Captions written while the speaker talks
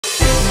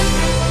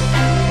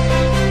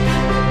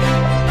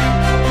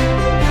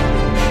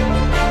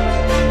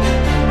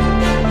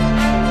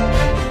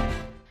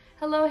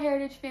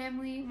Heritage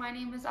family. My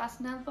name is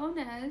Azanel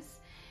Bonuz,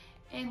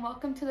 and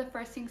welcome to the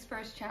First Things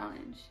First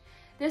Challenge.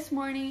 This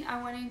morning,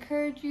 I want to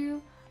encourage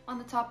you on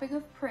the topic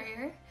of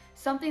prayer.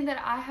 Something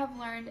that I have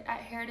learned at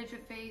Heritage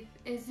of Faith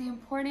is the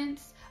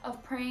importance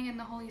of praying in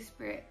the Holy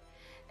Spirit.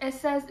 It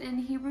says in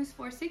Hebrews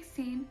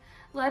 4:16,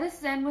 "Let us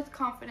then with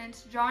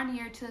confidence draw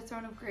near to the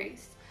throne of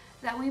grace,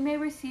 that we may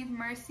receive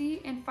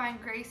mercy and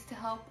find grace to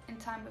help in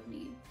time of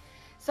need."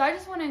 So I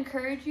just want to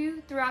encourage you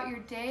throughout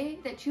your day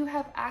that you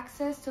have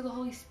access to the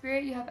Holy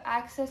Spirit. You have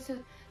access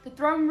to the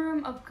throne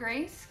room of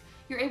grace.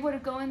 You're able to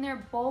go in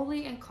there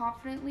boldly and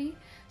confidently.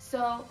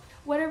 So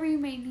whatever you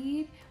may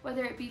need,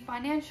 whether it be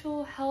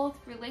financial, health,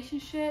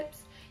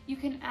 relationships, you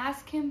can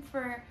ask Him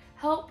for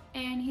help,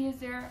 and He is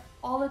there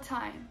all the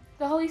time.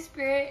 The Holy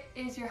Spirit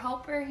is your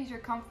helper. He's your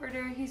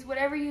comforter. He's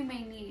whatever you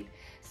may need.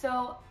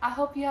 So I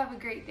hope you have a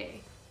great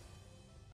day.